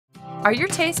Are your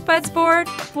taste buds bored?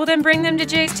 Well, then bring them to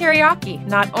Jay's Teriyaki.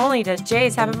 Not only does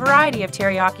Jay's have a variety of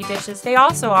teriyaki dishes, they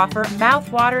also offer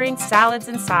mouth-watering salads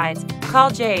and sides. Call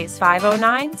Jay's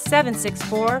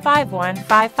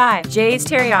 509-764-5155. Jay's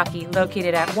Teriyaki,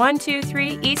 located at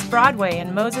 123 East Broadway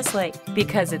in Moses Lake,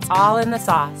 because it's all in the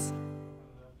sauce.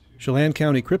 Chelan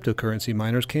County cryptocurrency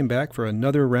miners came back for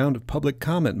another round of public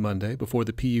comment Monday before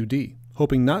the PUD,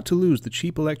 hoping not to lose the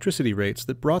cheap electricity rates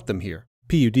that brought them here.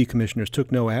 PUD commissioners took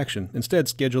no action, instead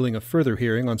scheduling a further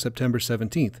hearing on September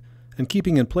 17th and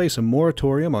keeping in place a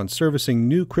moratorium on servicing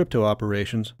new crypto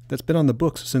operations that's been on the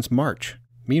books since March.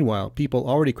 Meanwhile, people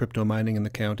already crypto mining in the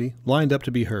county lined up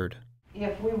to be heard.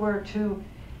 If we were to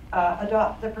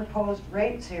adopt the proposed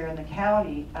rates here in the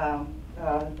county, I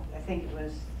think it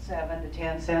was 7 to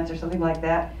 10 cents or something like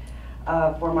that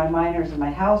for my miners in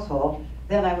my household,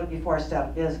 then I would be forced out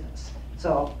of business.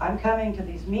 So I'm coming to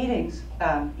these meetings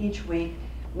each week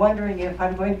wondering if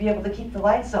I'm going to be able to keep the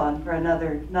lights on for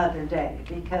another day,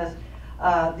 because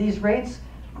these rates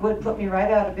would put me right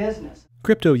out of business.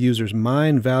 Crypto users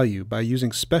mine value by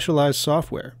using specialized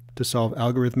software to solve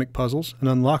algorithmic puzzles and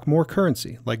unlock more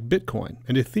currency like Bitcoin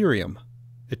and Ethereum.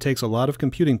 It takes a lot of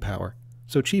computing power,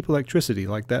 so cheap electricity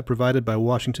like that provided by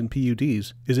Washington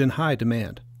PUDs is in high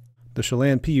demand. The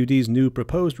Chelan PUD's new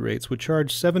proposed rates would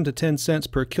charge 7 to 10 cents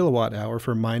per kilowatt hour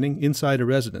for mining inside a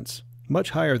residence, much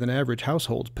higher than average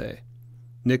households pay.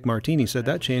 Nick Martini said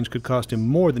that change could cost him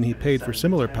more than he paid for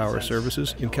similar power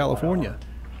services in California.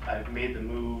 I've made the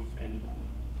move and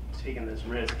taken this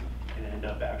risk and end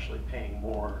up actually paying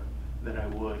more than I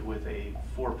would with a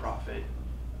for-profit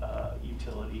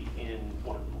utility in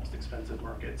one of the most expensive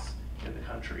markets in the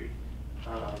country.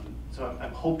 So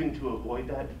I'm hoping to avoid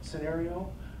that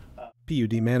scenario.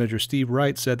 PUD manager Steve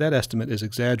Wright said that estimate is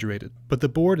exaggerated, but the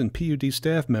board and PUD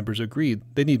staff members agreed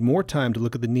they need more time to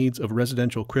look at the needs of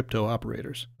residential crypto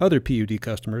operators. Other PUD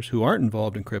customers who aren't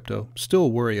involved in crypto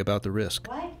still worry about the risk.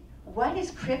 What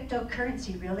is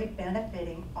cryptocurrency really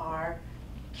benefiting our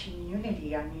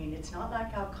community? I mean, it's not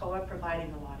like Alcoa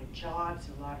providing a lot of jobs,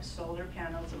 a lot of solar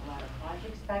panels, a lot of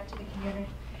projects back to the community.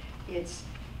 It's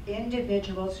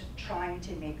individuals trying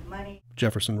to make money.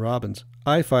 Jefferson Robbins,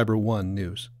 iFiber One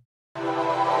News.